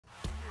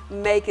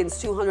Macon's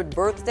 200th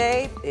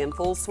birthday in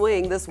full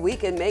swing this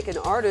weekend. Macon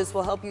artists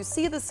will help you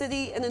see the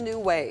city in a new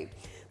way.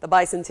 The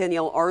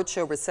Bicentennial Art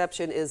Show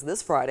reception is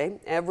this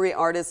Friday. Every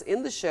artist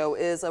in the show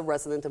is a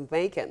resident of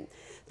Macon.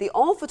 The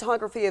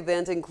all-photography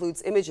event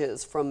includes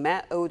images from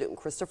Matt Odom,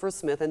 Christopher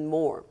Smith, and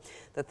more.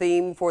 The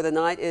theme for the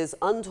night is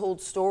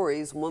Untold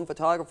Stories. One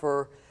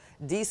photographer,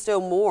 Disto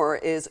Moore,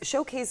 is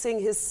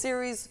showcasing his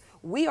series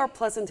We Are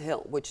Pleasant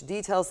Hill, which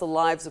details the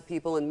lives of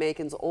people in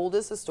Macon's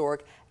oldest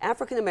historic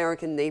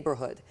African-American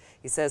neighborhood.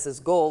 He says his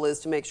goal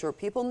is to make sure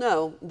people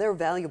know they're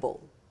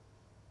valuable.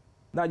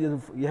 Not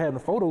just you having a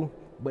photo,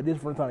 but this is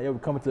the first time I ever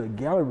come into a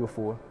gallery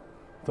before.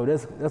 So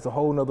that's a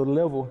whole nother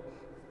level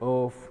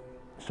of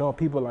showing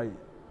people like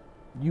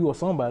you are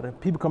somebody.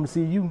 People come to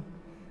see you,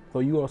 so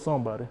you are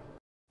somebody.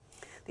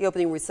 The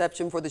opening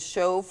reception for the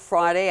show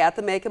Friday at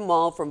the Macon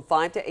Mall from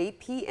 5 to 8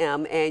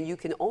 p.m. and you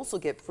can also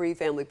get free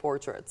family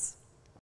portraits.